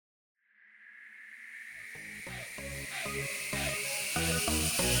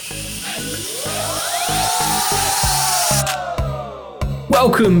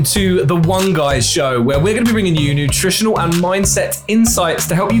Welcome to the One Guys Show, where we're going to be bringing you nutritional and mindset insights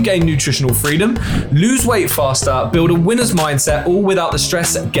to help you gain nutritional freedom, lose weight faster, build a winner's mindset, all without the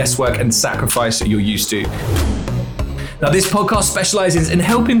stress, guesswork, and sacrifice that you're used to. Now, this podcast specializes in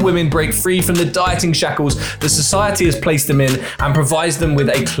helping women break free from the dieting shackles that society has placed them in and provides them with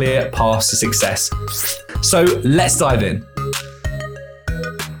a clear path to success. So let's dive in.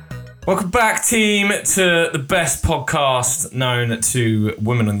 Welcome back, team, to the best podcast known to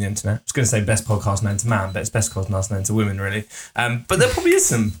women on the internet. I was going to say best podcast known to man, but it's best podcast known to women, really. But there probably is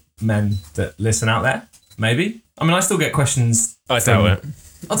some men that listen out there, maybe. I mean, I still get questions. I doubt it.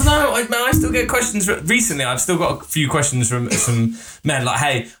 I don't know. I still get questions. Recently, I've still got a few questions from some men, like,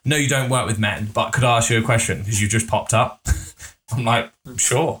 hey, no, you don't work with men, but could I ask you a question? Because you just popped up. I'm like,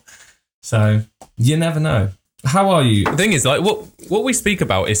 sure. So you never know. How are you? The thing is, like, what we speak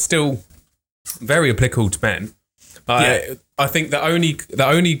about is still very applicable to men. I think the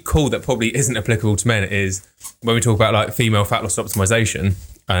only call that probably isn't applicable to men is when we talk about like female fat loss optimization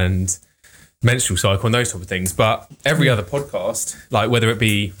and menstrual cycle and those type of things. But every other podcast, like whether it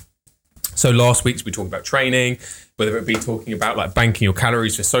be, so last week's we talked about training, whether it be talking about like banking your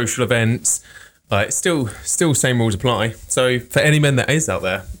calories for social events, like still same rules apply. So for any men that is out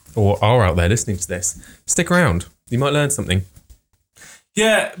there or are out there listening to this, stick around. You might learn something.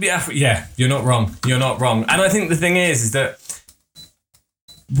 Yeah, you're not wrong. You're not wrong. And I think the thing is that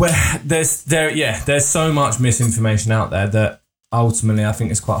there's so much misinformation out there that ultimately I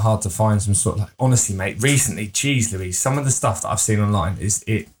think it's quite hard to find some sort of, like, honestly, mate, recently, geez Louise, some of the stuff that I've seen online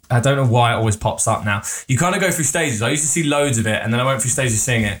I don't know why it always pops up now. You kind of go through stages. I used to see loads of it and then I went through stages of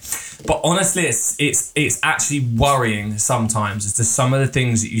seeing it. But honestly, it's actually worrying sometimes as to some of the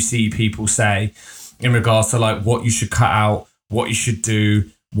things that you see people say in regards to like what you should cut out, what you should do,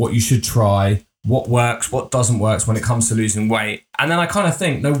 what you should try, what works, what doesn't work when it comes to losing weight. And then I kind of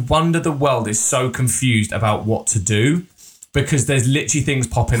think, no wonder the world is so confused about what to do, because there's literally things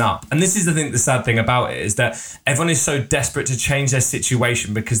popping up. And this is the sad thing about it, is that everyone is so desperate to change their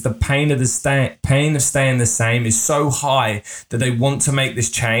situation because the pain of staying the same is so high that they want to make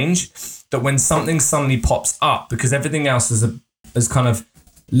this change, that when something suddenly pops up, because everything else has kind of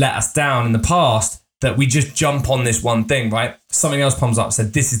let us down in the past, that we just jump on this one thing, right? Something else comes up,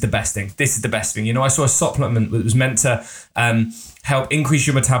 said, this is the best thing. This is the best thing. You know, I saw a supplement that was meant to help increase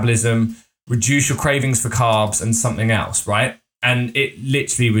your metabolism, reduce your cravings for carbs and something else, right? And it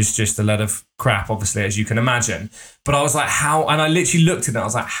literally was just a lot of crap, obviously, as you can imagine. But I was like, and I literally looked at it, I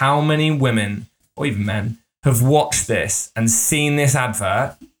was like, how many women, or even men, have watched this and seen this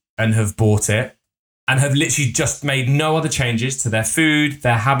advert and have bought it and have literally just made no other changes to their food,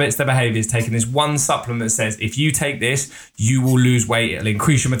 their habits, their behaviors, taking this one supplement that says, if you take this, you will lose weight, it'll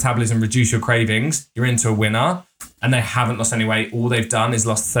increase your metabolism, reduce your cravings, you're into a winner. And they haven't lost any weight. All they've done is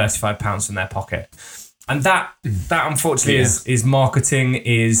lost 35 pounds from their pocket. And that unfortunately is marketing,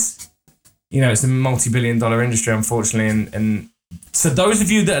 is, you know, it's a multi-billion-dollar industry, unfortunately. And so those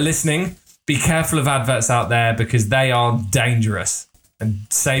of you that are listening, be careful of adverts out there, because they are dangerous, and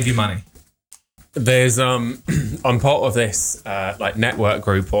save your money. There's I'm part of this like network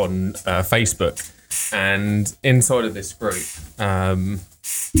group on Facebook, and inside of this group,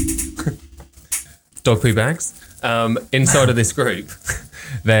 dog poo bags. Inside of this group,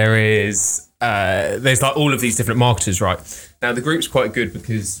 there's like all of these different marketers, right? Now the group's quite good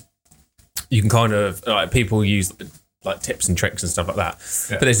because you can kind of like, people use like tips and tricks and stuff like that.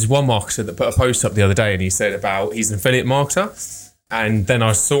 Yeah. But there's this one marketer that put a post up the other day, and he said about he's an affiliate marketer. And then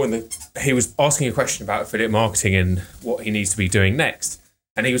I saw he was asking a question about affiliate marketing and what he needs to be doing next.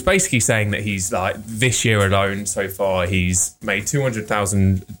 And he was basically saying that he's like, this year alone so far, he's made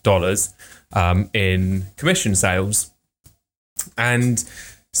 $200,000 in commission sales. And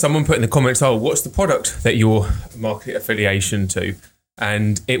someone put in the comments, oh, what's the product that you're market affiliation to?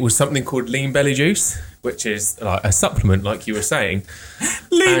 And it was something called Lean Belly Juice, which is like a supplement, like you were saying.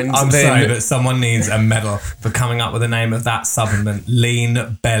 I'm sorry, but someone needs a medal for coming up with the name of that supplement,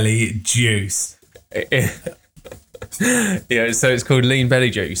 Lean Belly Juice. Yeah, so it's called Lean Belly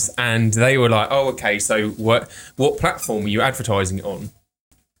Juice. And they were like, oh, okay, so what platform are you advertising it on?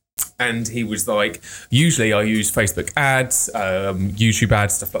 And he was like, usually I use Facebook ads, YouTube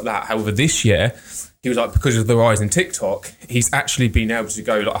ads, stuff like that. However, this year, he was like, because of the rise in TikTok, he's actually been able to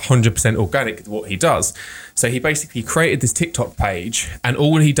go like 100% organic with what he does. So he basically created this TikTok page, and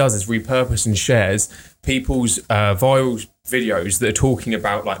all he does is repurpose and shares people's viral videos that are talking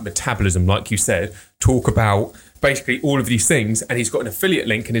about like metabolism, like you said, talk about basically all of these things. And he's got an affiliate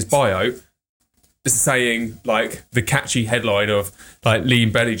link in his bio saying like the catchy headline of like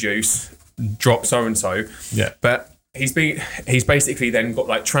lean belly juice drop so and so. Yeah. But he's basically then got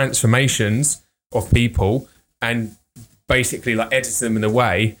like transformations of people and basically like edited them in a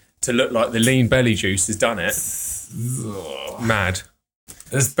way to look like the lean belly juice has done it. Mad.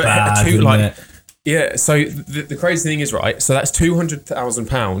 It's bad, isn't it? Yeah, so the crazy thing is, right, so that's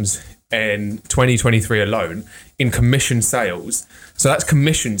 £200,000 in 2023 alone in commission sales. So that's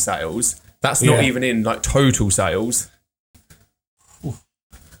commission sales. That's not even in like total sales.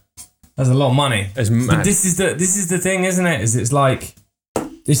 That's a lot of money. It's mad. But this is the thing, isn't it? It's like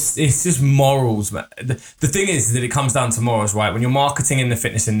it's just morals. The thing is that it comes down to morals, right? When you're marketing in the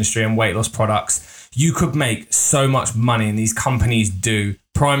fitness industry and weight loss products, you could make so much money, and these companies do.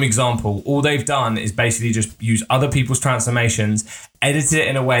 Prime example, all they've done is basically just use other people's transformations, edit it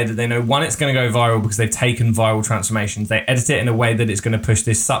in a way that they know, one, it's going to go viral because they've taken viral transformations. They edit it in a way that it's going to push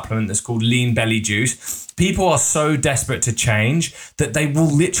this supplement that's called lean belly juice. People are so desperate to change that they will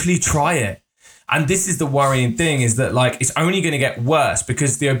literally try it. And this is the worrying thing, is that like it's only going to get worse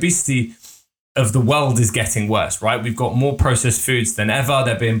because the obesity of the world is getting worse, right? We've got more processed foods than ever.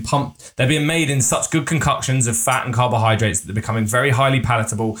 They're being pumped. They're being made in such good concoctions of fat and carbohydrates that they're becoming very highly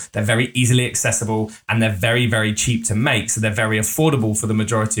palatable. They're very easily accessible, and they're very, very cheap to make. So they're very affordable for the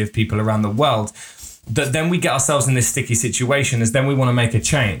majority of people around the world. That then we get ourselves in this sticky situation, as then we want to make a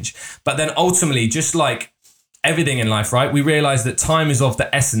change. But then ultimately, just like everything in life, right? We realize that time is of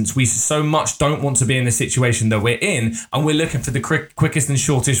the essence. We so much don't want to be in the situation that we're in, and we're looking for the quickest and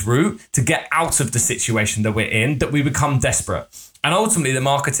shortest route to get out of the situation that we're in, that we become desperate. And ultimately, the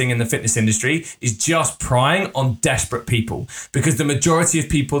marketing in the fitness industry is just prying on desperate people, because the majority of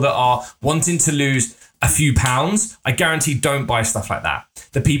people that are wanting to lose a few pounds, I guarantee don't buy stuff like that.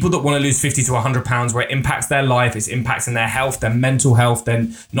 The people that want to lose 50 to 100 pounds where it impacts their life, it's impacting their health, their mental health, they're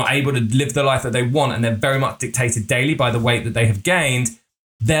not able to live the life that they want, and they're very much dictated daily by the weight that they have gained,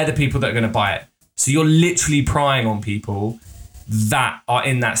 they're the people that are going to buy it. So you're literally prying on people that are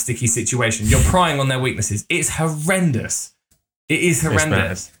in that sticky situation. You're prying on their weaknesses. It's horrendous. It is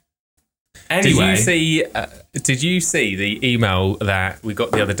horrendous. Anyway, did you see the email that we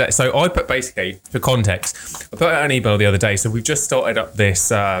got the other day? So I put, basically, for context, I put out an email the other day. So we've just started up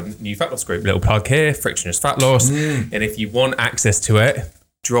this new fat loss group, little plug here, Frictionless Fat Loss. And if you want access to it,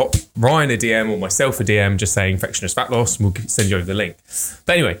 drop Ryan a DM or myself a DM just saying Frictionless Fat Loss, and we'll send you over the link.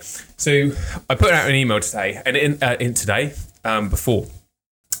 But anyway, so I put out an email today, and in today, before.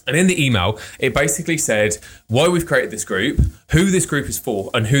 And in the email, it basically said why we've created this group, who this group is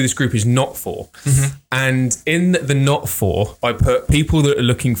for, and who this group is not for. Mm-hmm. And in the not for, I put people that are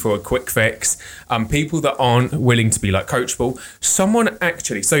looking for a quick fix, people that aren't willing to be like coachable. Someone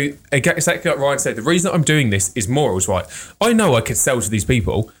actually, so exactly like Ryan said, the reason I'm doing this is morals, right? I know I could sell to these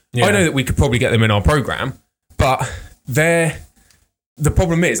people. Yeah. I know that we could probably get them in our program, but the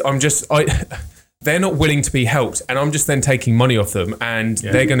problem is they're not willing to be helped, and I'm just then taking money off them, and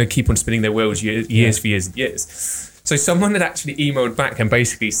they're going to keep on spinning their wheels years for years and years. So someone had actually emailed back and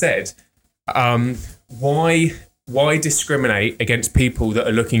basically said, why discriminate against people that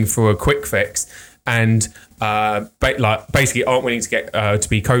are looking for a quick fix and basically aren't willing to get to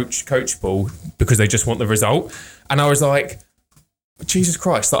be coachable because they just want the result? And I was like, Jesus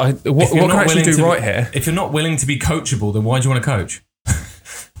Christ, what can I actually do right here? If you're not willing to be coachable, then why do you want to coach?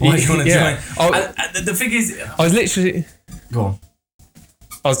 Why do you want to join? The thing is, I was literally... Go on.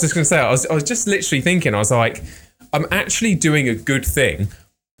 I was just going to say, I was just literally thinking, I was like, I'm actually doing a good thing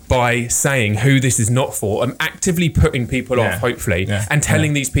by saying who this is not for. I'm actively putting people off, hopefully, and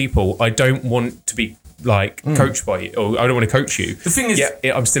telling these people I don't want to be coached by you, or I don't want to coach you. The thing is...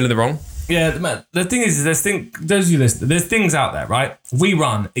 I'm still in the wrong. Yeah, the thing is, there's things out there, right? We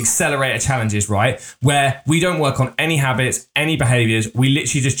run accelerator challenges, right? Where we don't work on any habits, any behaviors. We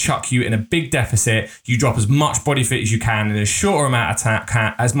literally just chuck you in a big deficit. You drop as much body fat as you can in as short amount of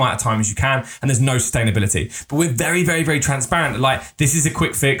time as you can, and there's no sustainability. But we're very, very, very transparent. Like, this is a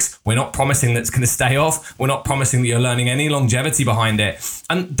quick fix. We're not promising that's going to stay off. We're not promising that you're learning any longevity behind it.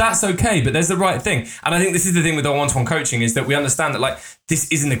 And that's okay, but there's the right thing. And I think this is the thing with our one-to-one coaching, is that we understand that this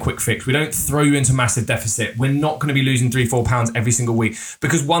isn't a quick fix. We don't throw you into massive deficit. We're not going to be losing 3-4 pounds every single week,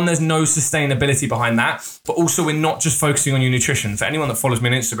 because one, there's no sustainability behind that, but also we're not just focusing on your nutrition. For anyone that follows me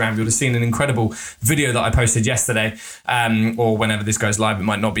on Instagram, you'll have seen an incredible video that I posted yesterday, or whenever this goes live, it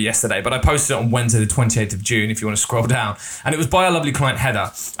might not be yesterday, but I posted it on Wednesday the 28th of June, if you want to scroll down, and it was by our lovely client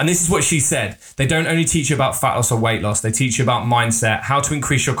Heather. And this is what she said: they don't only teach you about fat loss or weight loss, they teach you about mindset, how to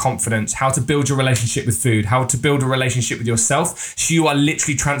increase your confidence, how to build your relationship with food, how to build a relationship with yourself, so you are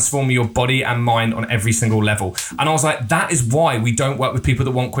literally transforming your body and mind on every single level. And I was like, that is why we don't work with people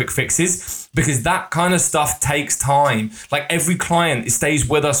that want quick fixes, because that kind of stuff takes time. Like every client stays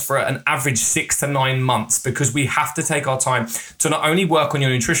with us for an average 6 to 9 months, because we have to take our time to not only work on your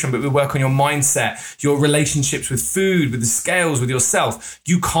nutrition, but we work on your mindset, your relationships with food, with the scales, with yourself.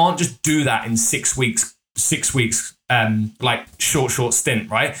 You can't just do that in 6 weeks, like short stint,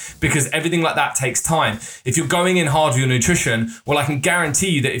 right? Because everything like that takes time. If you're going in hard with your nutrition, well, I can guarantee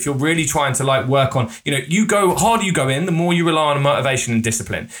you that if you're really trying to like work on, you go harder you go in, the more you rely on motivation and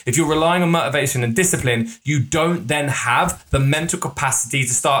discipline. If you're relying on motivation and discipline, you don't then have the mental capacity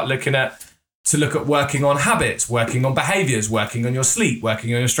to start look at working on habits, working on behaviors, working on your sleep,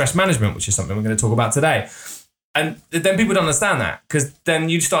 working on your stress management, which is something we're going to talk about today. And then people don't understand that, because then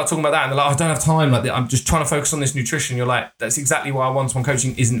you start talking about that and they're like, I don't have time. Like, I'm just trying to focus on this nutrition. You're like, that's exactly why one-to-one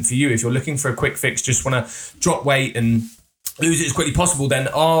coaching isn't for you. If you're looking for a quick fix, just want to drop weight and lose it as quickly as possible, then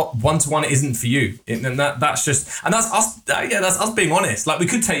our one-to-one isn't for you. And that's us. That's us being honest. Like, we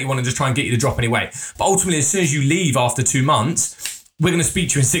could take you on and just try and get you to drop any weight. But ultimately, as soon as you leave after 2 months, we're going to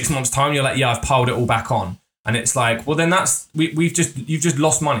speak to you in 6 months' time. You're like, yeah, I've piled it all back on. And it's like, well, then you've just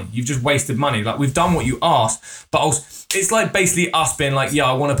lost money. You've just wasted money. Like, we've done what you asked, but also, it's like basically us being like, yeah,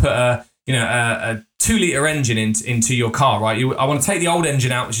 I want to put a 2-litre engine into your car, right? I want to take the old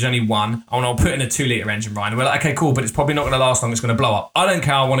engine out, which is only 1. I want to put in a 2-litre engine, right? And we're like, okay, cool, but it's probably not going to last long. It's going to blow up. I don't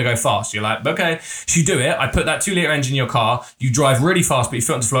care. I want to go fast. You're like, okay. So you do it. I put that 2-litre engine in your car. You drive really fast, but you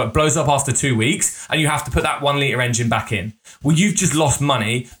feel it to flow. It blows up after 2 weeks, and you have to put that 1-litre engine back in. Well, you've just lost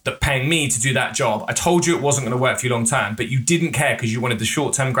money that paying me to do that job. I told you it wasn't going to work for you long term, but you didn't care because you wanted the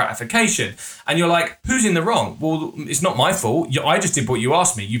short-term gratification. And you're like, who's in the wrong? Well, it's not my fault. I just did what you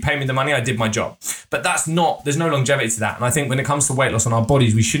asked me. You pay me the money. I did my job. But there's no longevity to that. And I think when it comes to weight loss on our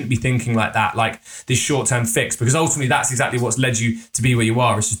bodies, we shouldn't be thinking like that, like this short-term fix, because ultimately that's exactly what's led you to be where you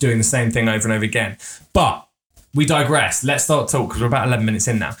are. It's just doing the same thing over and over again. But we digress. Let's start talk, because we're about 11 minutes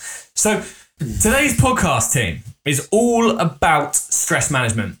in now. So today's podcast, team, is all about stress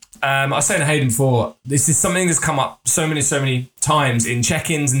management. I was saying to Hayden before, this is something that's come up so many times in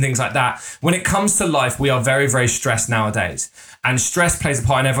check-ins and things like that. When it comes to life, we are very, very stressed nowadays. And stress plays a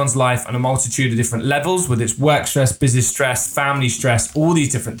part in everyone's life on a multitude of different levels, whether it's work stress, business stress, family stress, all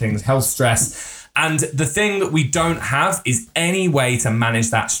these different things, health stress. And the thing that we don't have is any way to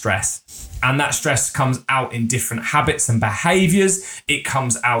manage that stress. And that stress comes out in different habits and behaviors. It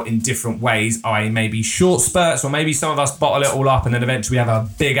comes out in different ways, i.e. maybe short spurts, or maybe some of us bottle it all up and then eventually we have a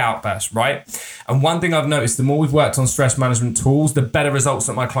big outburst, right? And one thing I've noticed, the more we've worked on stress management tools, the better results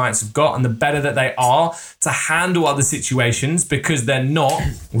that my clients have got, and the better that they are to handle other situations, because they're not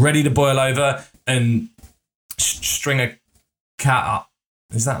ready to boil over and string a cat up.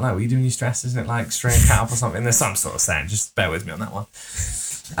 Is that like what you do when you stress? Isn't it like string a cat up or something? There's some sort of saying. Just bear with me on that one.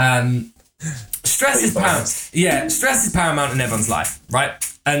 Stress is paramount. Yeah, stress is paramount in everyone's life, right?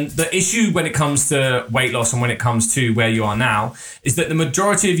 And the issue when it comes to weight loss and when it comes to where you are now is that the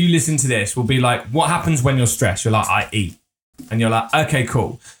majority of you listen to this will be like, what happens when you're stressed? You're like, I eat. And you're like, okay,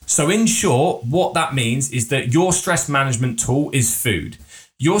 cool. So in short, what that means is that your stress management tool is food.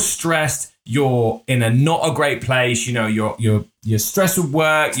 You're stressed, you're in a not a great place, you're stressed with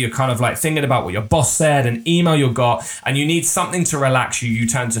work, you're kind of like thinking about what your boss said, an email you got, and you need something to relax you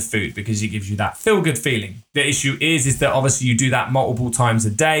turn to food because it gives you that feel-good feeling. The issue is that obviously you do that multiple times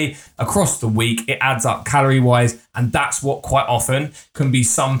a day, across the week, it adds up calorie-wise, and that's what quite often can be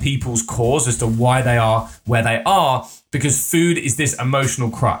some people's cause as to why they are where they are, because food is this emotional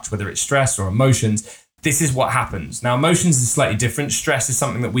crutch, whether it's stress or emotions. This is what happens. Now, emotions is slightly different. Stress is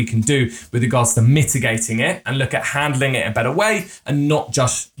something that we can do with regards to mitigating it and look at handling it in a better way and not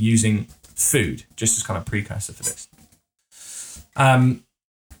just using food, just as kind of precursor for this.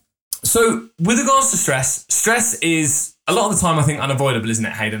 So with regards to stress is a lot of the time, I think, unavoidable, isn't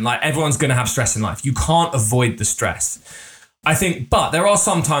it, Hayden? Like, everyone's going to have stress in life. You can't avoid the stress, I think, but there are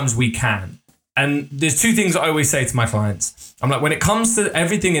some times we can. And there's 2 things I always say to my clients. I'm like, when it comes to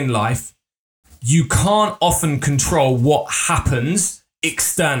everything in life, you can't often control what happens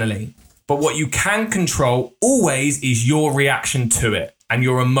externally, but what you can control always is your reaction to it and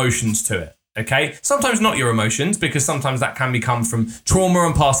your emotions to it, okay? Sometimes not your emotions, because sometimes that can come from trauma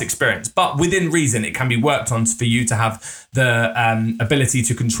and past experience, but within reason, it can be worked on for you to have the ability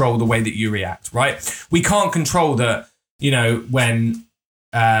to control the way that you react, right? We can't control that, when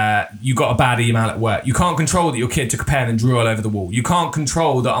you got a bad email at work. You can't control that your kid took a pen and drew all over the wall. You can't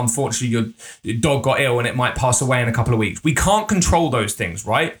control that, unfortunately, your dog got ill and it might pass away in a couple of weeks. We can't control those things,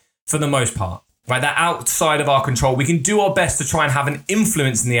 right? For the most part, right? They're outside of our control. We can do our best to try and have an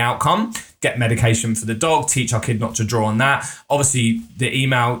influence in the outcome, get medication for the dog, teach our kid not to draw on that. Obviously, the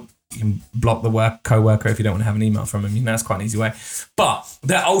email You can block the co-worker if you don't want to have an email from them. That's quite an easy way. But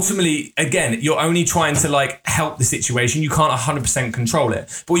that ultimately, again, you're only trying to like help the situation. You can't 100% control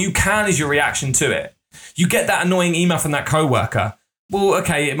it. But what you can is your reaction to it. You get that annoying email from that co-worker. Well,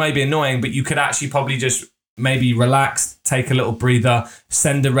 okay, it may be annoying, but you could actually probably just maybe relax, take a little breather,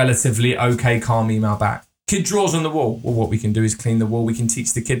 send a relatively okay, calm email back. Kid draws on the wall. Well, what we can do is clean the wall. We can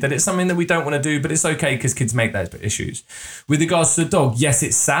teach the kid that it's something that we don't want to do, but it's okay because kids make those issues. With regards to the dog, yes,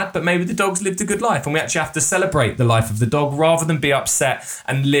 it's sad, but maybe the dog's lived a good life and we actually have to celebrate the life of the dog rather than be upset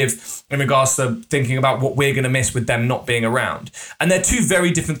and live in regards to thinking about what we're going to miss with them not being around. And they're two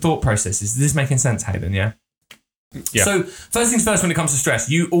very different thought processes. Is this making sense, Hayden? Yeah? Yeah. So first things first, when it comes to stress,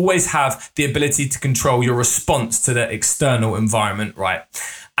 you always have the ability to control your response to the external environment, right?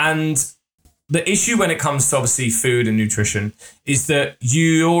 And the issue when it comes to obviously food and nutrition is that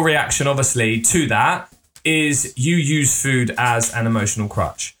your reaction obviously to that is you use food as an emotional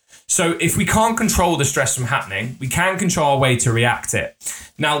crutch. So if we can't control the stress from happening, we can control our way to react it.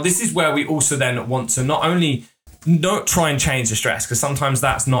 Now, this is where we also then want to not only not try and change the stress, because sometimes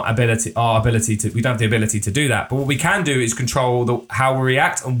that's not our ability to, we don't have the ability to do that. But what we can do is control how we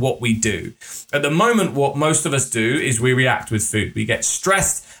react and what we do. At the moment, what most of us do is we react with food. We get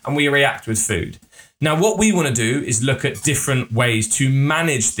stressed and we react with food. Now, what we want to do is look at different ways to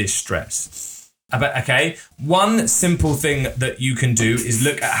manage this stress. Okay, one simple thing that you can do is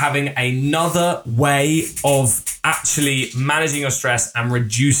look at having another way of actually managing your stress and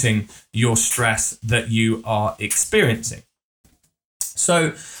reducing your stress that you are experiencing.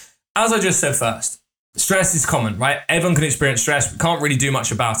 So, as I just said first, stress is common, right? Everyone can experience stress. We can't really do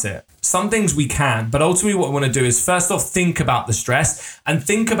much about it. Some things we can, but ultimately what we want to do is first off think about the stress and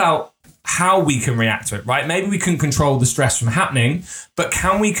think about how we can react to it, right? Maybe we can control the stress from happening, but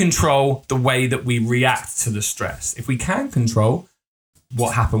can we control the way that we react to the stress? If we can control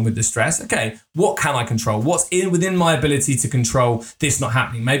what happened with the stress, okay, what can I control? What's within my ability to control this not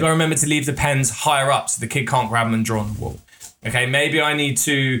happening? Maybe I remember to leave the pens higher up so the kid can't grab them and draw on the wall. Okay, maybe I need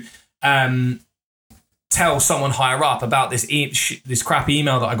to tell someone higher up about this crap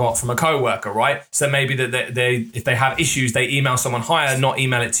email that I got from a coworker, right? So maybe that they if they have issues, they email someone higher, not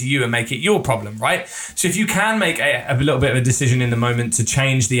email it to you and make it your problem, right? So if you can make a little bit of a decision in the moment to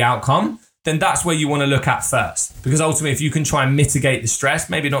change the outcome, then that's where you want to look at first. Because ultimately, if you can try and mitigate the stress,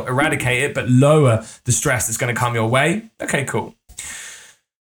 maybe not eradicate it, but lower the stress that's going to come your way, okay, cool.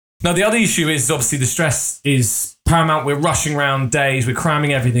 Now, the other issue is obviously the stress is paramount. We're rushing around days. We're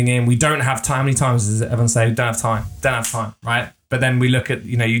cramming everything in. We don't have time. How many times does everyone say, don't have time? Don't have time, right? But then we look at,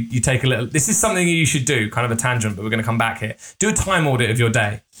 you take a little, this is something you should do, kind of a tangent, but we're going to come back here. Do a time audit of your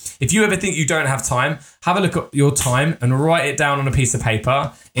day. If you ever think you don't have time, have a look at your time and write it down on a piece of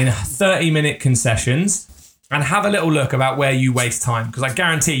paper in 30-minute concessions and have a little look about where you waste time. Because I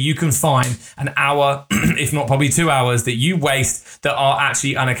guarantee you can find an hour, if not probably 2 hours, that you waste that are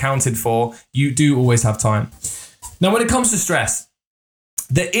actually unaccounted for. You do always have time. Now, when it comes to stress,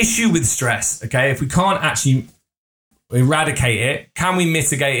 the issue with stress, okay, if we can't actually eradicate it, can we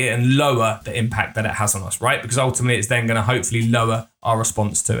mitigate it and lower the impact that it has on us, right? Because ultimately it's then going to hopefully lower our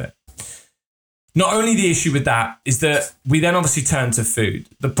response to it. Not only the issue with that is that we then obviously turn to food.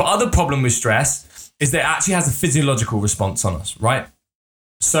 The other problem with stress is that it actually has a physiological response on us, right?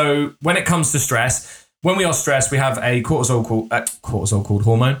 So when it comes to stress, when we are stressed, we have a cortisol called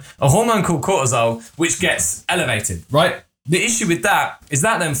hormone, a hormone called cortisol, which gets elevated, right? The issue with that is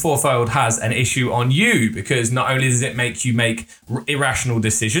that then fourfold has an issue on you, because not only does it make you make irrational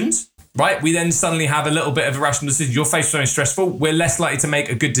decisions, right? We then suddenly have a little bit of irrational decisions. You're faced with something stressful. We're less likely to make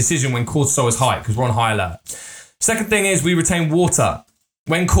a good decision when cortisol is high because we're on high alert. Second thing is we retain water.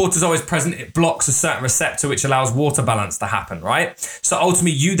 When cortisol is present, it blocks a certain receptor which allows water balance to happen, right? So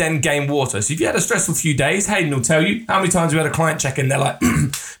ultimately, you then gain water. So if you had a stressful few days, Hayden will tell you how many times we had a client check in, they're like,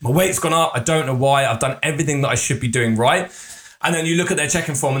 my weight's gone up, I don't know why, I've done everything that I should be doing right. And then you look at their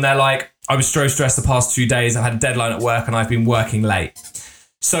check-in form and they're like, I was so stressed the past 2 days, I had a deadline at work and I've been working late.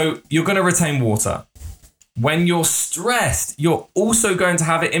 So you're going to retain water. When you're stressed, you're also going to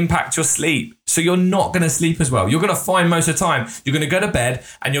have it impact your sleep. So you're not going to sleep as well. You're going to find most of the time, you're going to go to bed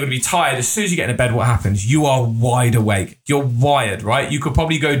and you're going to be tired. As soon as you get into bed, what happens? You are wide awake. You're wired, right? You could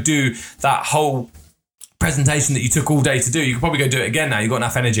probably go do that whole presentation that you took all day to do. You could probably go do it again now. You've got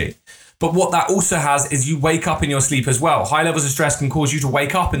enough energy. But what that also has is you wake up in your sleep as well. High levels of stress can cause you to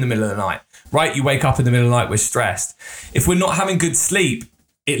wake up in the middle of the night, right? You wake up in the middle of the night, we're stressed. If we're not having good sleep,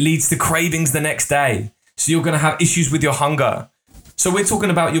 it leads to cravings the next day. So you're going to have issues with your hunger. So we're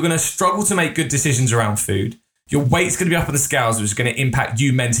talking about you're going to struggle to make good decisions around food. Your weight's going to be up on the scales, which is going to impact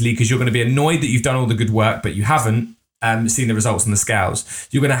you mentally because you're going to be annoyed that you've done all the good work, but you haven't. seeing the results on the scales.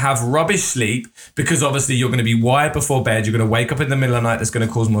 You're going to have rubbish sleep because obviously you're going to be wired before bed. You're going to wake up in the middle of the night. That's going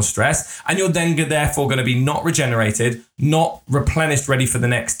to cause more stress. And you're then therefore going to be not regenerated, not replenished, ready for the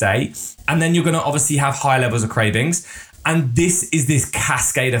next day. And then you're going to obviously have high levels of cravings. And this is this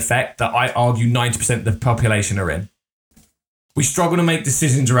cascade effect that I argue 90% of the population are in. We struggle to make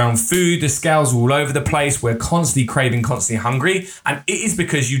decisions around food. The scales are all over the place. We're constantly craving, constantly hungry. And it is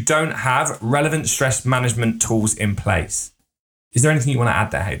because you don't have relevant stress management tools in place. Is there anything you want to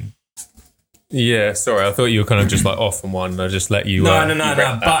add there, Hayden? Yeah, sorry. I thought you were kind of just like off on one. And I just let you. No.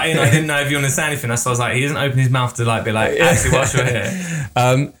 But I didn't know if you want to say anything. So I was like, he doesn't open his mouth to like be like, actually, whilst you're here.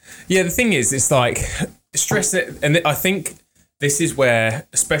 Yeah, the thing is, it's like stress. And I think this is where,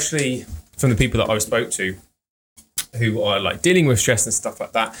 especially from the people that I spoke to, who are like dealing with stress and stuff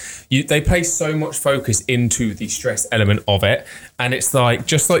like that, they place so much focus into the stress element of it. And it's like,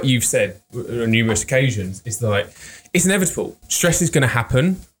 just like you've said on numerous occasions, it's like, it's inevitable. Stress is going to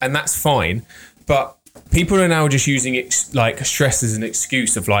happen and that's fine. But people are now just using it like stress as an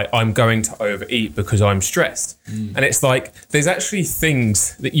excuse of like, I'm going to overeat because I'm stressed. And it's like, there's actually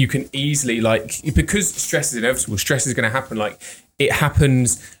things that you can easily like, because stress is inevitable, stress is going to happen. Like it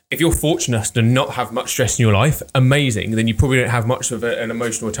happens. If you're fortunate to not have much stress in your life, amazing, then you probably don't have much of an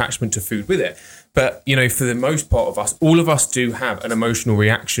emotional attachment to food with it. But, you know, for the most part of us, all of us do have an emotional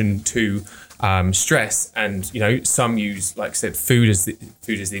reaction to stress. And, you know, some use, like I said, food as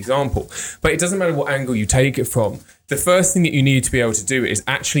the example. But it doesn't matter what angle you take it from. The first thing that you need to be able to do is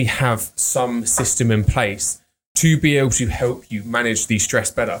actually have some system in place to be able to help you manage the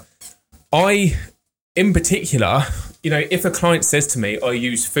stress better. In particular, you know, if a client says to me, I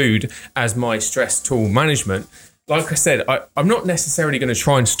use food as my stress tool management, like I said, I'm not necessarily going to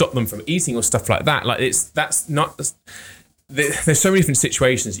try and stop them from eating or stuff like that. Like there's so many different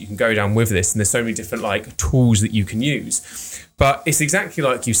situations that you can go down with this, and there's so many different like tools that you can use. But it's exactly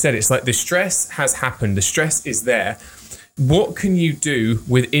like you said, it's like the stress has happened, the stress is there. What can you do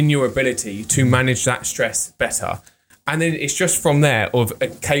within your ability to manage that stress better? And then it's just from there of a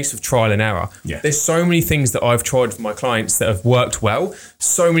case of trial and error. Yeah. There's so many things that I've tried for my clients that have worked well,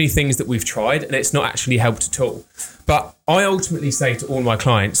 so many things that we've tried and it's not actually helped at all. But I ultimately say to all my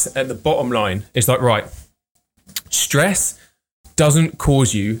clients, at the bottom line, it's like, right, stress doesn't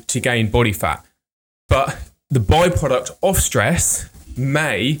cause you to gain body fat, but the byproduct of stress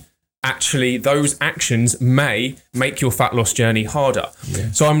those actions may make your fat loss journey harder.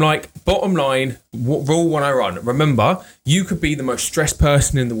 Yeah. So I'm like, bottom line, rule one I run. Remember, you could be the most stressed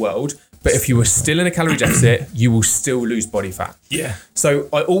person in the world, but if you were still in a calorie deficit, you will still lose body fat. Yeah. So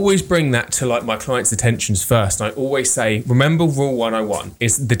I always bring that to like my clients' attentions first. And I always say, remember rule 101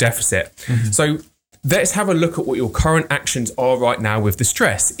 is the deficit. Mm-hmm. So let's have a look at what your current actions are right now with the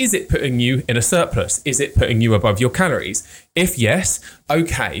stress. Is it putting you in a surplus? Is it putting you above your calories? If yes,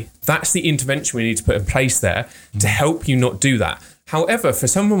 okay, that's the intervention we need to put in place there to help you not do that. However, for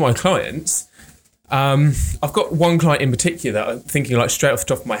some of my clients, I've got one client in particular that I'm thinking like straight off the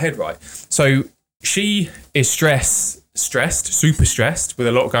top of my head, right? So she is stressed, super stressed with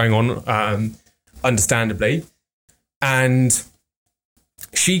a lot going on, understandably. And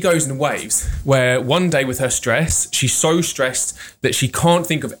she goes in waves where one day with her stress, she's so stressed that she can't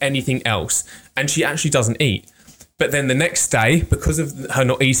think of anything else and she actually doesn't eat. But then the next day, because of her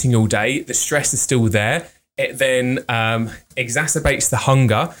not eating all day, the stress is still there. It then exacerbates the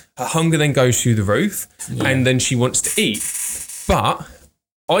hunger. Her hunger then goes through the roof and then she wants to eat. But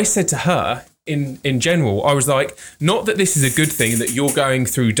I said to her, in general, I was like, not that this is a good thing that you're going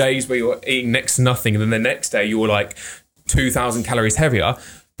through days where you're eating next to nothing and then the next day you're like 2,000 calories heavier.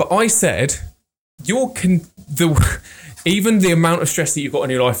 But I said, even the amount of stress that you've got in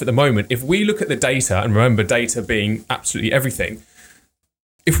your life at the moment, if we look at the data, and remember data being absolutely everything,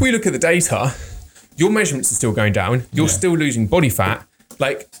 if we look at the data, your measurements are still going down, you're still losing body fat.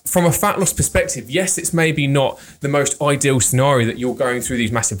 Like from a fat loss perspective, yes, it's maybe not the most ideal scenario that you're going through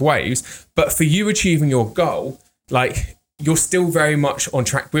these massive waves, but for you achieving your goal, like you're still very much on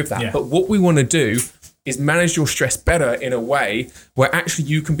track with that. Yeah. But what we want to do is manage your stress better in a way where actually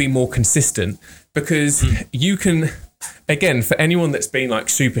you can be more consistent, because you can, again, for anyone that's been like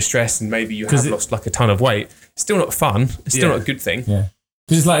super stressed and maybe you have lost like a ton of weight, it's still not fun. It's still not a good thing. Yeah.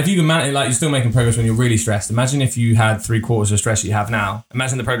 Because it's like, if you can manage, like you're still making progress when you're really stressed. Imagine if you had 3/4 of stress you have now.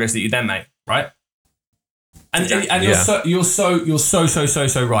 Imagine the progress that you then make, right? And you're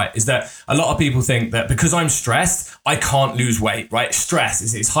so right. Is that a lot of people think that because I'm stressed, I can't lose weight, right? Stress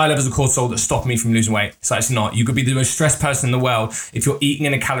is high levels of cortisol that stop me from losing weight. So it's not. You could be the most stressed person in the world. If you're eating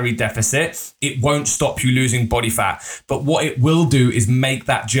in a calorie deficit, it won't stop you losing body fat. But what it will do is make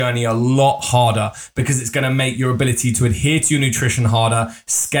that journey a lot harder, because it's going to make your ability to adhere to your nutrition harder.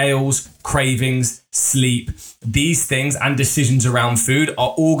 Scales, cravings, sleep, these things and decisions around food are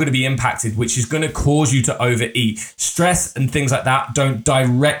all going to be impacted, which is going to cause you to overeat. Stress and things like that don't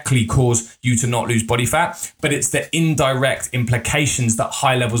directly cause you to not lose body fat, but it's the indirect implications that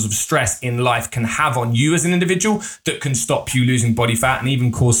high levels of stress in life can have on you as an individual that can stop you losing body fat, and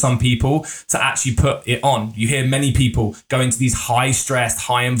even cause some people to actually put it on. You hear many people go into these high stressed,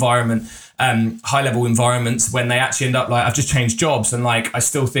 high level environments when they actually end up like, I've just changed jobs, and like I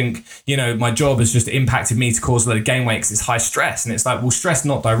still think, my job has just impacted me to cause a lot of gain weight because it's high stress. And it's like, well, stress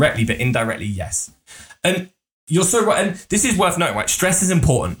not directly, but indirectly, yes. And you're so right. And this is worth noting, right? Stress is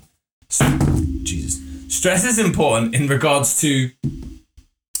important. Stress is important in regards to,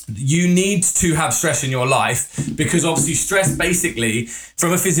 you need to have stress in your life, because obviously stress basically,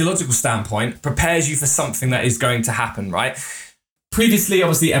 from a physiological standpoint, prepares you for something that is going to happen, right? Previously,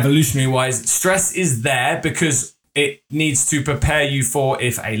 obviously, evolutionary wise, stress is there because it needs to prepare you for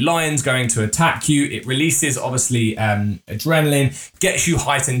if a lion's going to attack you. It releases, obviously, adrenaline, gets you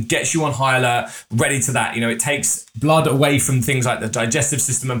heightened, gets you on high alert, ready to that. It takes blood away from things like the digestive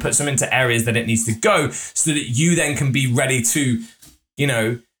system and puts them into areas that it needs to go, so that you then can be ready to,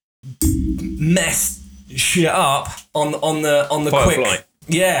 mess shit up on the quick. Flight.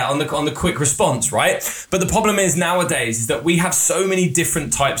 Yeah, on the quick response, right? But the problem is nowadays is that we have so many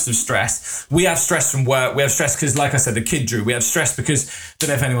different types of stress. We have stress from work. We have stress because, like I said, the kid drew. We have stress because, I don't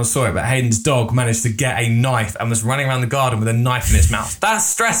know if anyone saw it, but Hayden's dog managed to get a knife and was running around the garden with a knife in his mouth. That's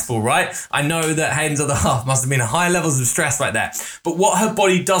stressful, right? I know that Hayden's other half must have been high levels of stress right there. But what her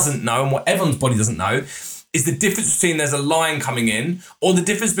body doesn't know, and what everyone's body doesn't know, is the difference between there's a lion coming in, or the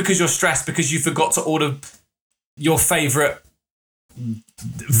difference because you're stressed because you forgot to order your favourite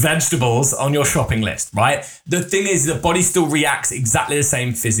vegetables on your shopping list, right? The thing is, the body still reacts exactly the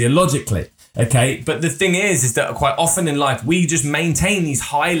same physiologically. Okay, but the thing is that quite often in life, we just maintain these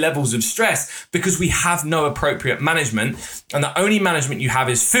high levels of stress because we have no appropriate management. And the only management you have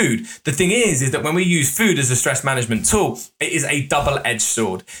is food. The thing is that when we use food as a stress management tool, it is a double-edged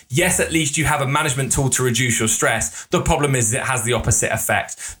sword. Yes, at least you have a management tool to reduce your stress. The problem is it has the opposite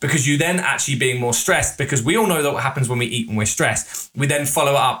effect, because you then actually being more stressed, because we all know that what happens when we eat when we're stressed. We then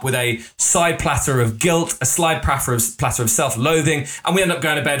follow it up with a side platter of guilt, a side platter of self-loathing, and we end up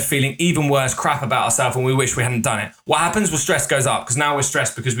going to bed feeling even worse, crap about ourselves, and we wish we hadn't done it. What happens? Well, stress goes up, because now we're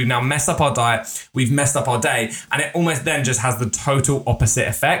stressed because we've now messed up our diet, we've messed up our day, and it almost then just has the total opposite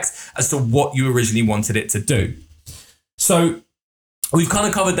effect as to what you originally wanted it to do. So we've kind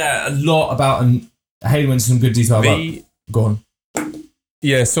of covered there a lot about, and Hayden went into some good detail about. Go on.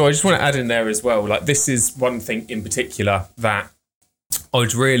 Yeah, so I just want to add in there as well, like this is one thing in particular that I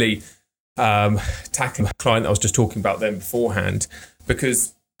would really tackle a client that I was just talking about then beforehand,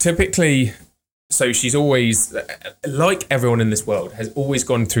 because typically, so she's always, like everyone in this world, has always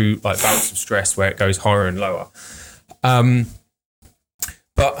gone through like bouts of stress where it goes higher and lower.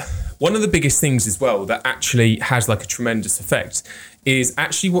 But one of the biggest things as well that actually has like a tremendous effect is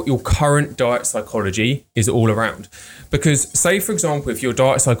actually what your current diet psychology is all around. Because say, for example, if your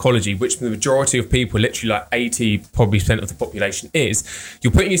diet psychology, which the majority of people, literally like 80% of the population is,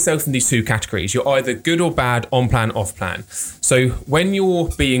 you're putting yourself in these two categories. You're either good or bad, on plan, off plan. So when you're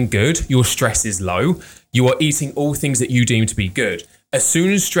being good, your stress is low. You are eating all things that you deem to be good. As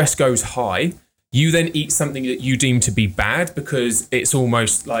soon as stress goes high, you then eat something that you deem to be bad, because it's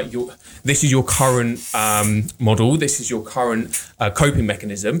almost like this is your current model, this is your current coping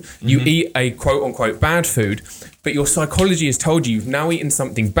mechanism. Mm-hmm. You eat a quote unquote bad food, but your psychology has told you you've now eaten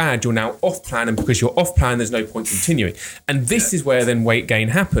something bad, you're now off plan, and because you're off plan, there's no point continuing. And this is where then weight gain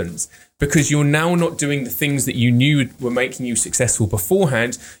happens, because you're now not doing the things that you knew were making you successful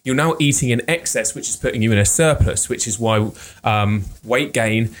beforehand. You're now eating in excess, which is putting you in a surplus, which is why weight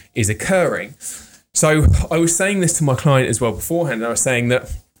gain is occurring. So I was saying this to my client as well beforehand, and I was saying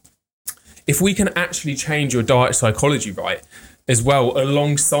that if we can actually change your diet psychology right as well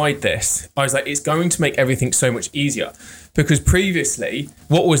alongside this, I was like, it's going to make everything so much easier. Because previously,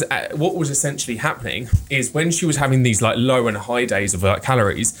 what was essentially happening is when she was having these like low and high days of like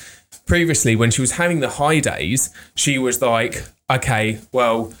calories, previously when she was having the high days, she was like, okay,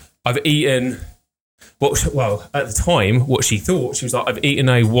 well, I've eaten... Well, at the time, what she thought, she was like, I've eaten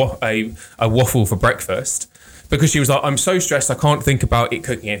a waffle for breakfast, because she was like, I'm so stressed, I can't think about it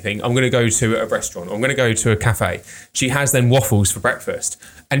cooking anything. I'm going to go to a restaurant. I'm going to go to a cafe. She has then waffles for breakfast.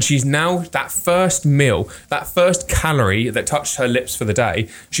 And she's now, that first meal, that first calorie that touched her lips for the day,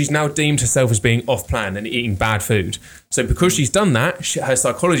 she's now deemed herself as being off plan and eating bad food. So because she's done that, her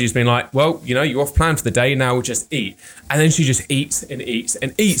psychology has been like, well, you know, you're off plan for the day, now we'll just eat. And then she just eats and eats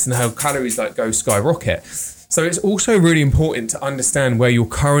and eats, and her calories like go skyrocket. So it's also really important to understand where your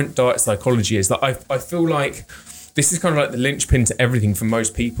current diet psychology is. Like I feel like this is kind of like the linchpin to everything for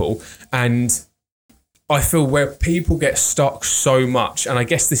most people. And I feel where people get stuck so much, and I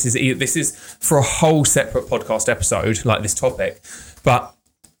guess this is for a whole separate podcast episode, like this topic, but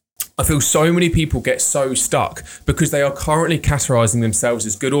I feel so many people get so stuck because they are currently categorizing themselves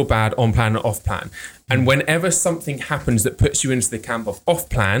as good or bad, on plan or off plan. And whenever something happens that puts you into the camp of off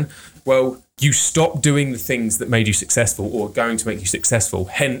plan, well, you stop doing the things that made you successful or are going to make you successful.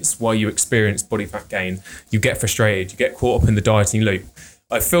 Hence why you experience body fat gain. You get frustrated, you get caught up in the dieting loop.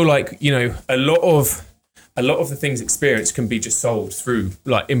 I feel like, you know, a lot of the things experienced can be just solved through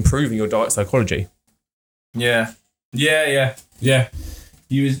like improving your diet psychology. Yeah.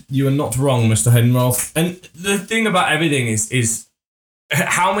 You are not wrong, Mr. Heidenroth. And the thing about everything is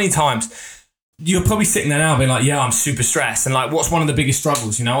how many times you're probably sitting there now being like, yeah, I'm super stressed. And like, what's one of the biggest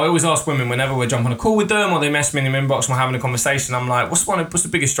struggles? You know, I always ask women whenever we jump on a call with them or they mess me in the inbox and we're having a conversation, I'm like, what's the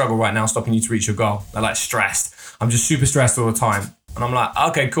biggest struggle right now stopping you to reach your goal? They're like, stressed. I'm just super stressed all the time. And I'm like,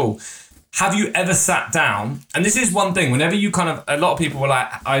 okay, cool. Have you ever sat down? And this is one thing, whenever you kind of, a lot of people were like,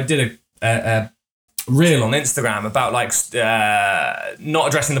 I did a reel on Instagram about like not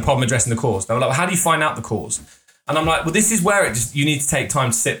addressing the problem, addressing the cause. They were like, well, how do you find out the cause? And I'm like, well, this is where you need to take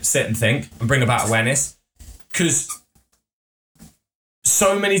time to sit and think and bring about awareness. Because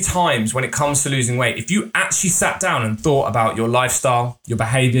so many times when it comes to losing weight, if you actually sat down and thought about your lifestyle, your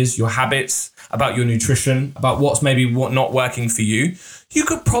behaviors, your habits, about your nutrition, about what's maybe not working for you, you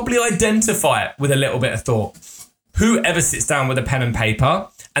could probably identify it with a little bit of thought. Whoever sits down with a pen and paper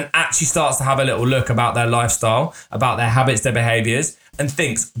and actually starts to have a little look about their lifestyle, about their habits, their behaviors, and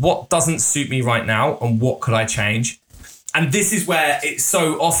thinks, what doesn't suit me right now and what could I change? And this is where it's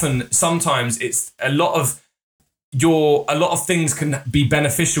so often, sometimes it's a lot of things can be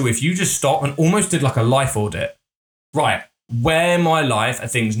beneficial if you just stop and almost did like a life audit. Right, where in my life are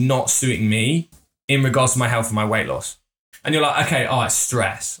things not suiting me in regards to my health and my weight loss? And you're like, okay, it's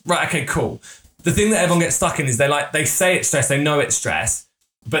stress. Right, okay, cool. The thing that everyone gets stuck in is they say it's stress, they know it's stress,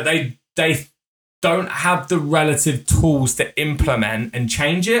 but they don't have the relative tools to implement and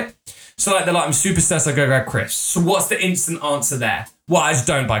change it. So like they're like, I'm super stressed, I go grab crisps. So what's the instant answer there? Well, I just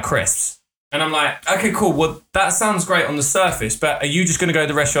don't buy crisps. And I'm like, okay, cool. Well, that sounds great on the surface, but are you just going to go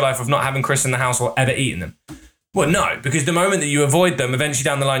the rest of your life of not having crisps in the house or ever eating them? Well, no, because the moment that you avoid them, eventually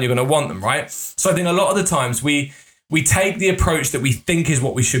down the line, you're going to want them, right? So I think a lot of the times we take the approach that we think is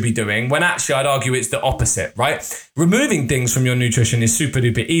what we should be doing, when actually I'd argue it's the opposite, right? Removing things from your nutrition is super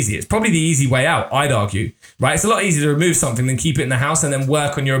duper easy. It's probably the easy way out, I'd argue, right? It's a lot easier to remove something than keep it in the house and then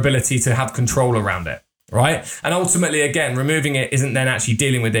work on your ability to have control around it, right? And ultimately, again, removing it isn't then actually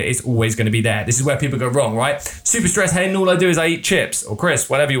dealing with it. It's always going to be there. This is where people go wrong, right? Super stressed, hey, and all I do is I eat chips or crisps,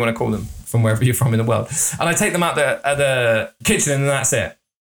 whatever you want to call them, from wherever you're from in the world. And I take them out the kitchen and then that's it.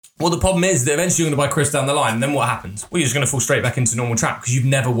 Well, the problem is that eventually you're going to buy crisps down the line, and then what happens? Well, you're just going to fall straight back into normal trap because you've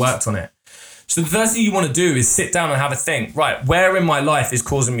never worked on it. So the first thing you want to do is sit down and have a think, right, where in my life is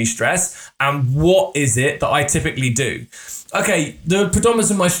causing me stress and what is it that I typically do? Okay, the predominance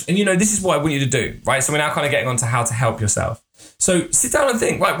of my, and you know, this is what I want you to do, right? So we're now kind of getting on to how to help yourself. So sit down and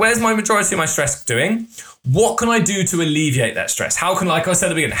think, right, where's my majority of my stress doing? What can I do to alleviate that stress? How can, like I said at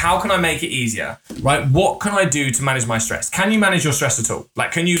the beginning, how can I make it easier, right? What can I do to manage my stress? Can you manage your stress at all?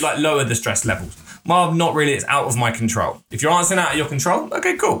 Like, can you like lower the stress levels? Well, not really, it's out of my control. If you're answering out of your control,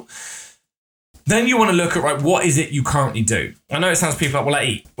 okay, cool. Then you want to look at, right, what is it you currently do? I know it sounds people like, well, I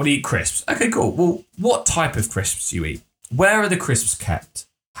eat. Well, I eat crisps. Okay, cool. Well, what type of crisps do you eat? Where are the crisps kept?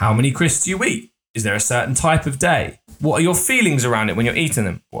 How many crisps do you eat? Is there a certain type of day? What are your feelings around it when you're eating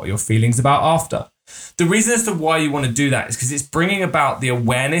them? What are your feelings about after? The reason as to why you want to do that is because it's bringing about the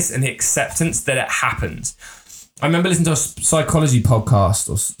awareness and the acceptance that it happens. I remember listening to a psychology podcast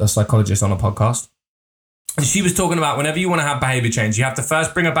or a psychologist on a podcast. And she was talking about whenever you want to have behavior change, you have to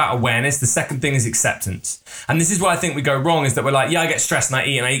first bring about awareness. The second thing is acceptance. And this is where I think we go wrong, is that we're like, yeah, I get stressed and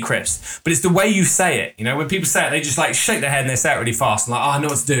I eat crisps. But it's the way you say it. You know, when people say it, they just like shake their head and they say it really fast. And like, oh, I know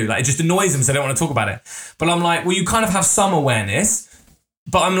what to do. Like, it just annoys them, so they don't want to talk about it. But I'm like, well, you kind of have some awareness.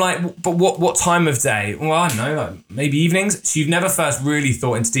 But I'm like, but what time of day? Well, I don't know, like maybe evenings. So you've never first really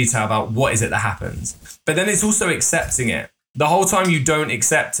thought into detail about what is it that happens. But then it's also accepting it. The whole time you don't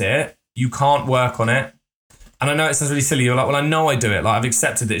accept it, you can't work on it. And I know it sounds really silly. You're like, well, I know I do it. Like, I've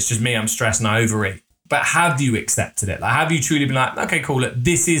accepted that it's just me. I'm stressed and I overeat. But have you accepted it? Like, have you truly been like, okay, cool, look,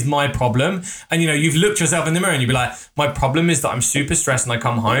 this is my problem? And, you've looked yourself in the mirror and you'd be like, my problem is that I'm super stressed and I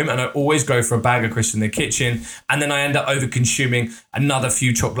come home and I always go for a bag of crisps in the kitchen. And then I end up over consuming another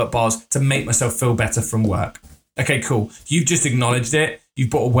few chocolate bars to make myself feel better from work. Okay, cool. You've just acknowledged it. You've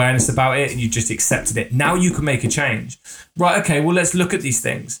brought awareness about it and you've just accepted it. Now you can make a change. Right, okay, well, let's look at these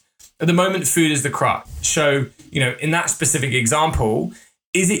things. At the moment, food is the crux. So, in that specific example,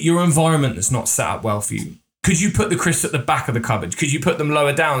 is it your environment that's not set up well for you? Could you put the crisps at the back of the cupboard? Could you put them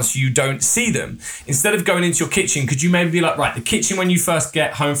lower down so you don't see them? Instead of going into your kitchen, could you maybe be like, right, the kitchen when you first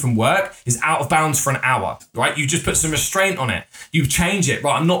get home from work is out of bounds for an hour, right? You just put some restraint on it. You change it,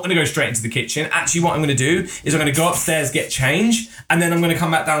 right? I'm not going to go straight into the kitchen. Actually, what I'm going to do is I'm going to go upstairs, get changed, and then I'm going to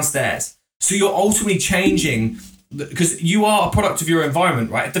come back downstairs. So you're ultimately changing, because you are a product of your environment,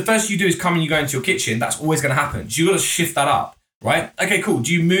 right? If the first you do is come and you go into your kitchen, that's always going to happen. So you've got to shift that up. Right? Okay, cool.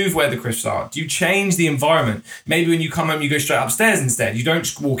 Do you move where the crisps are? Do you change the environment? Maybe when you come home, you go straight upstairs instead. You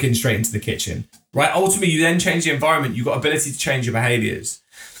don't walk in straight into the kitchen, right? Ultimately, you then change the environment. You've got ability to change your behaviors.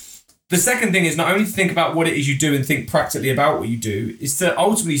 The second thing is not only to think about what it is you do and think practically about what you do, is to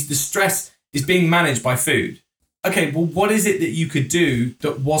ultimately, the stress is being managed by food. Okay, well, what is it that you could do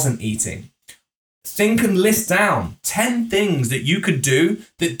that wasn't eating? Think and list down 10 things that you could do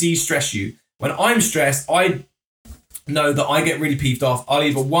that de-stress you. When I'm stressed, I know that I get really peeved off. I'll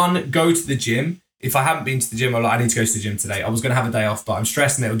either go to the gym. If I haven't been to the gym, I'm like, I need to go to the gym today. I was going to have a day off, but I'm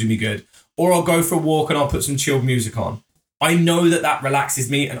stressed and it'll do me good. Or I'll go for a walk and I'll put some chilled music on. I know that relaxes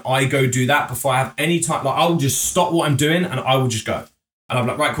me and I go do that before I have any time. Like, I'll just stop what I'm doing and I will just go. And I'm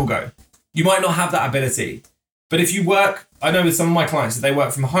like, right, cool, go. You might not have that ability, but if you work, I know with some of my clients that they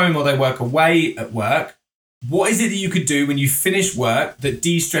work from home or they work away at work, what is it that you could do when you finish work that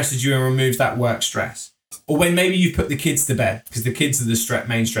de-stresses you and removes that work stress? Or when maybe you put the kids to bed, because the kids are the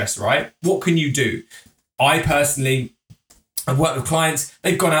main stress, right? What can you do? I've worked with clients,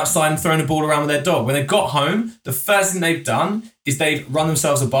 they've gone outside and thrown a ball around with their dog. When they've got home, the first thing they've done is they've run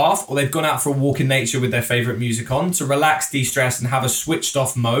themselves a bath or they've gone out for a walk in nature with their favourite music on to relax, de-stress and have a switched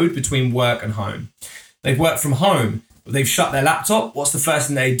off mode between work and home. They've worked from home. They've shut their laptop. What's the first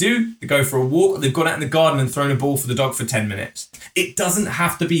thing they do? They go for a walk, or they've gone out in the garden and thrown a ball for the dog for 10 minutes. It doesn't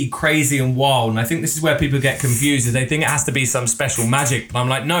have to be crazy and wild. And I think this is where people get confused, is they think it has to be some special magic. But I'm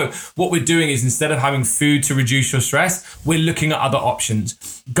like, no, what we're doing is instead of having food to reduce your stress, we're looking at other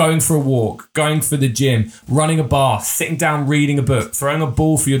options. Going for a walk, going for the gym, running a bath, sitting down, reading a book, throwing a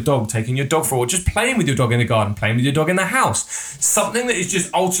ball for your dog, taking your dog for a walk, just playing with your dog in the garden, playing with your dog in the house. Something that is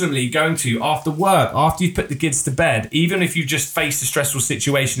just ultimately going to, after work, after you've put the kids to bed, even if you just face a stressful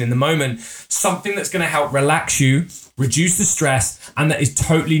situation in the moment, something that's going to help relax you, reduce the stress, and that is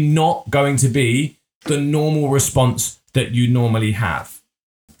totally not going to be the normal response that you normally have.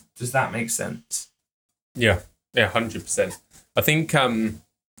 Does that make sense? Yeah, 100%. I think,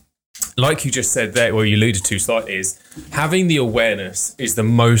 like you just said there, or you alluded to slightly, is having the awareness is the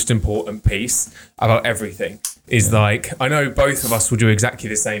most important piece about everything. Is like, I know both of us will do exactly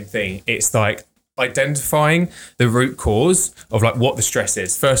the same thing. It's like identifying the root cause of like what the stress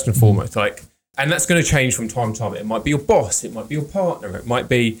is first and foremost, like, and that's going to change from time to time. It might be your boss, it might be your partner, it might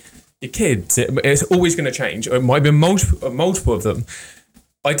be your kids. It's always going to change. Or it might be multiple of them.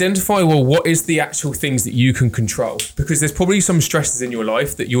 Identify, well, what is the actual things that you can control? Because there's probably some stresses in your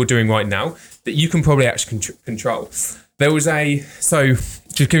life that you're doing right now that you can probably actually control. There was so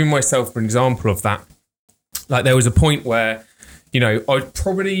just giving myself an example of that, like there was a point where, I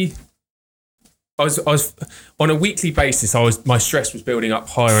was on a weekly basis, my stress was building up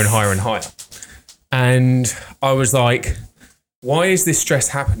higher and higher and higher. And I was like, why is this stress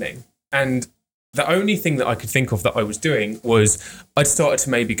happening? And the only thing that I could think of that I was doing was I'd started to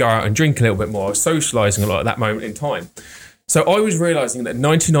maybe go out and drink a little bit more. I was socializing a lot at that moment in time. So I was realizing that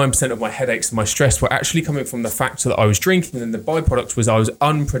 99% of my headaches and my stress were actually coming from the fact that I was drinking, and then the byproduct was I was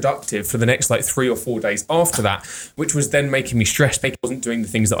unproductive for the next 3 or 4 days after that, which was then making me stressed because I wasn't doing the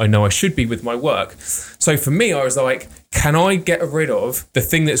things that I know I should be with my work. So for me, I was like, can I get rid of the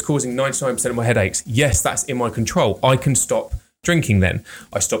thing that's causing 99% of my headaches? Yes, that's in my control. I can stop drinking then.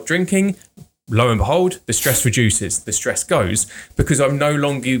 I stopped drinking. Lo and behold, the stress reduces, the stress goes, because I'm no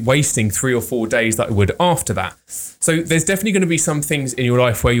longer wasting 3 or 4 days that I would after that. So there's definitely going to be some things in your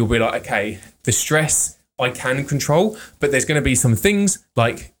life where you'll be like, okay, the stress I can control, but there's going to be some things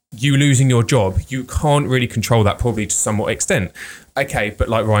like you losing your job. You can't really control that probably to somewhat extent. Okay, but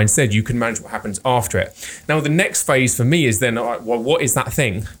like Ryan said, you can manage what happens after it. Now, the next phase for me is then, well, what is that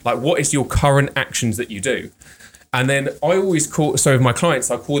thing? Like, what is your current actions that you do? And then I always with my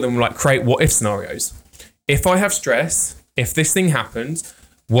clients, I call them like create what if scenarios. if I have stress, if this thing happens,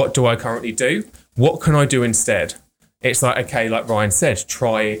 what do I currently do? What can I do instead? It's like, okay, like Ryan said,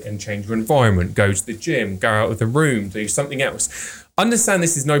 try and change your environment, go to the gym, go out of the room, do something else. Understand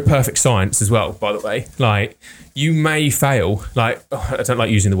this is no perfect science as well, by the way. Like, you may fail. Like, I don't like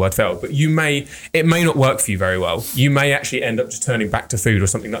using the word fail, but it may not work for you very well. You may actually end up just turning back to food or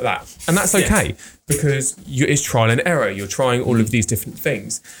something like that. And that's okay, because it's trial and error. You're trying all of these different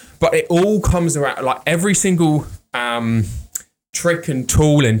things. But it all comes around, like every single trick and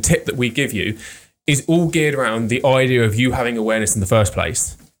tool and tip that we give you is all geared around the idea of you having awareness in the first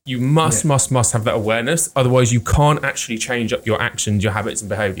place. You must have that awareness. Otherwise, you can't actually change up your actions, your habits and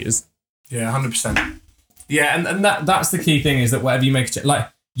behaviours. Yeah, 100%. Yeah, and that's the key thing, is that whatever you make, like,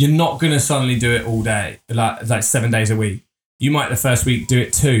 you're not going to suddenly do it all day, like 7 days a week. You might the first week do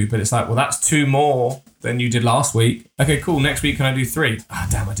it 2, but it's like, well, that's 2 more than you did last week. Okay, cool. Next week, can I do 3? Ah,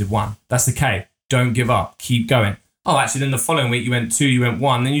 damn, I did 1. That's okay. Don't give up. Keep going. Oh, actually, then the following week you went 2, you went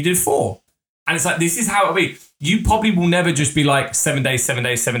 1, then you did 4. And it's like, this is how it'll be. You probably will never just be like 7 days, 7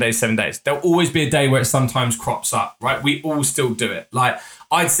 days, 7 days, 7 days. There'll always be a day where it sometimes crops up, right? We all still do it. Like,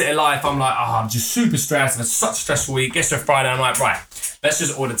 I'd sit in life, I'm like, I'm just super stressed. I've had such a stressful week. Gets to Friday, I'm like, right, let's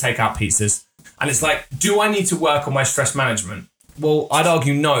just order takeout pizzas. And it's like, do I need to work on my stress management? Well, I'd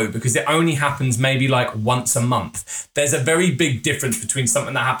argue no, because it only happens maybe like once a month. There's a very big difference between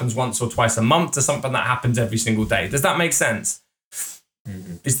something that happens once or twice a month to something that happens every single day. Does that make sense?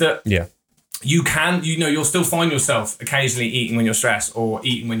 Mm-hmm. Is that... Yeah. You'll still find yourself occasionally eating when you're stressed or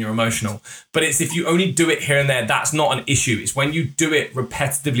eating when you're emotional. But it's if you only do it here and there, that's not an issue. It's when you do it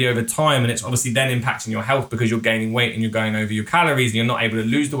repetitively over time, and it's obviously then impacting your health because you're gaining weight and you're going over your calories and you're not able to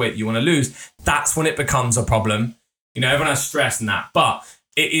lose the weight you want to lose. That's when it becomes a problem. You know, everyone has stress and that, but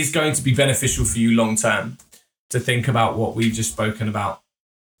it is going to be beneficial for you long term to think about what we've just spoken about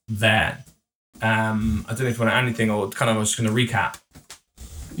there. I don't know if you want to add anything, or kind of I was just going to recap.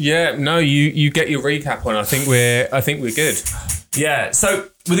 Yeah, no, you get your recap on. I think we're good. Yeah. So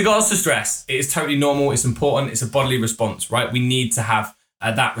with regards to stress, it is totally normal. It's important. It's a bodily response, right? We need to have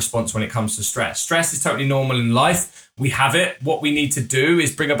that response when it comes to stress. Stress is totally normal in life. We have it. What we need to do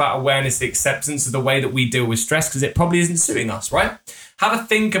is bring about awareness, the acceptance of the way that we deal with stress, because it probably isn't suiting us, right? Have a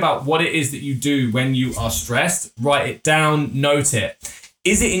think about what it is that you do when you are stressed. Write it down. Note it.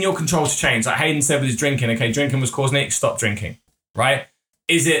 Is it in your control to change? Like Hayden said with his drinking. Okay, drinking was causing it. Stop drinking, right?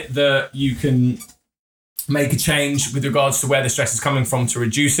 Is it that you can make a change with regards to where the stress is coming from to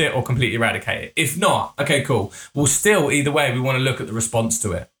reduce it or completely eradicate it? If not, okay, cool. Well, still, either way, we want to look at the response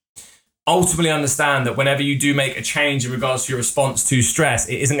to it. Ultimately understand that whenever you do make a change in regards to your response to stress,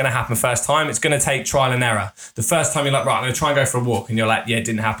 it isn't going to happen first time. It's going to take trial and error. The first time you're like, right, I'm going to try and go for a walk. And you're like, yeah, it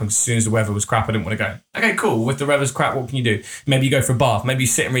didn't happen. As soon as the weather was crap, I didn't want to go. Okay, cool. If the weather's crap, what can you do? Maybe you go for a bath. Maybe you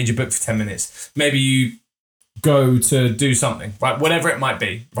sit and read your book for 10 minutes. Maybe you go to do something, right? Whatever it might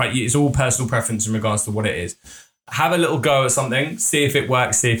be, right? It's all personal preference in regards to what it is. Have a little go at something, see if it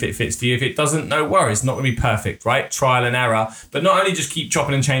works, see if it fits for you. If it doesn't, no worries. It's not going to be perfect, right? Trial and error. But not only just keep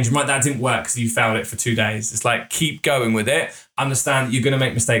chopping and changing, right? That didn't work because you failed it for 2 days. It's like, keep going with it. Understand that you're going to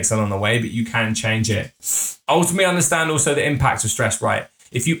make mistakes along the way, but you can change it. Ultimately, understand also the impact of stress, right?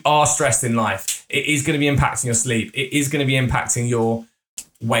 If you are stressed in life, it is going to be impacting your sleep. It is going to be impacting your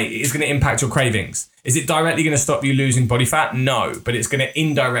weight. It is going to impact your cravings. Is it directly going to stop you losing body fat? No, but it's going to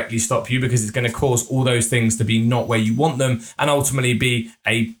indirectly stop you because it's going to cause all those things to be not where you want them and ultimately be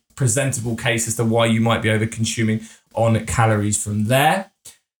a presentable case as to why you might be over consuming on calories from there.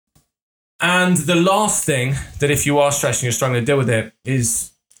 And the last thing that if you are stressed and you're struggling to deal with it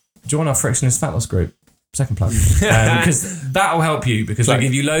is join our Frictionless Fat Loss group. Second plug. Because that will help you because we'll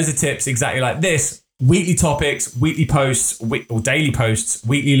give you loads of tips exactly like this. Weekly topics, weekly posts, or daily posts,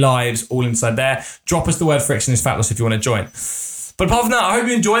 weekly lives, all inside there. Drop us the word Frictionless Fat Loss if you want to join. But apart from that, I hope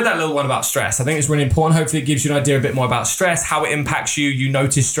you enjoyed that little one about stress. I think it's really important. Hopefully it gives you an idea a bit more about stress, how it impacts you, you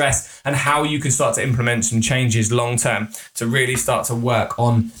notice stress, and how you can start to implement some changes long term to really start to work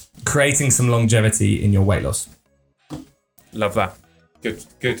on creating some longevity in your weight loss. Love that.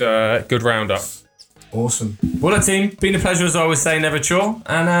 Good roundup. Awesome. Well, team, been a pleasure as I always say, never chore.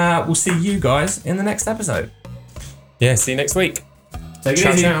 And we'll see you guys in the next episode. Yeah, see you next week. Take it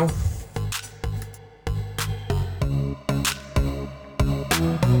easy. Ciao.